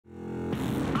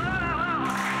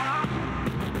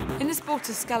the sport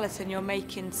of skeleton, you're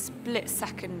making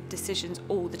split-second decisions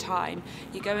all the time.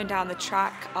 You're going down the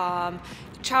track,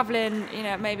 traveling,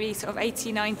 maybe sort of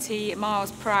 80, 90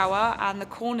 miles per hour, and the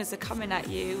corners are coming at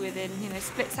you within,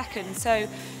 split seconds. So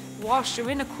whilst you're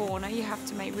in a corner, you have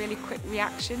to make really quick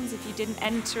reactions. If you didn't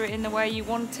enter it in the way you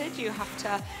wanted, you have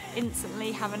to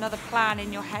instantly have another plan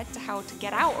in your head to how to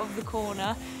get out of the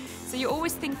corner. So you're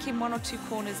always thinking 1 or 2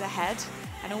 corners ahead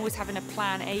and always having a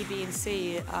plan A, B and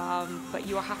C, but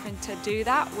you're having to do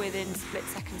that within split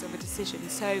seconds of a decision.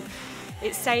 So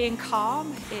it's staying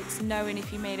calm, it's knowing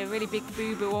if you made a really big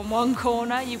boo-boo on one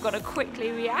corner, you've got to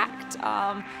quickly react,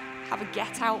 have a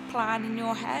get-out plan in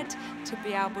your head to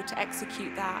be able to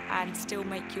execute that and still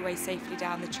make your way safely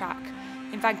down the track.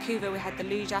 In Vancouver, we had the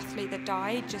luge athlete that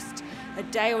died just a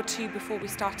day or 2 before we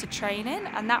started training,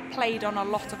 and that played on a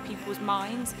lot of people's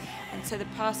minds. And so the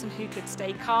person who could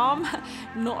stay calm,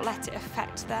 not let it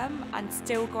affect them, and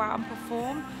still go out and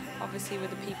perform, obviously were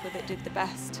the people that did the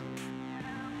best.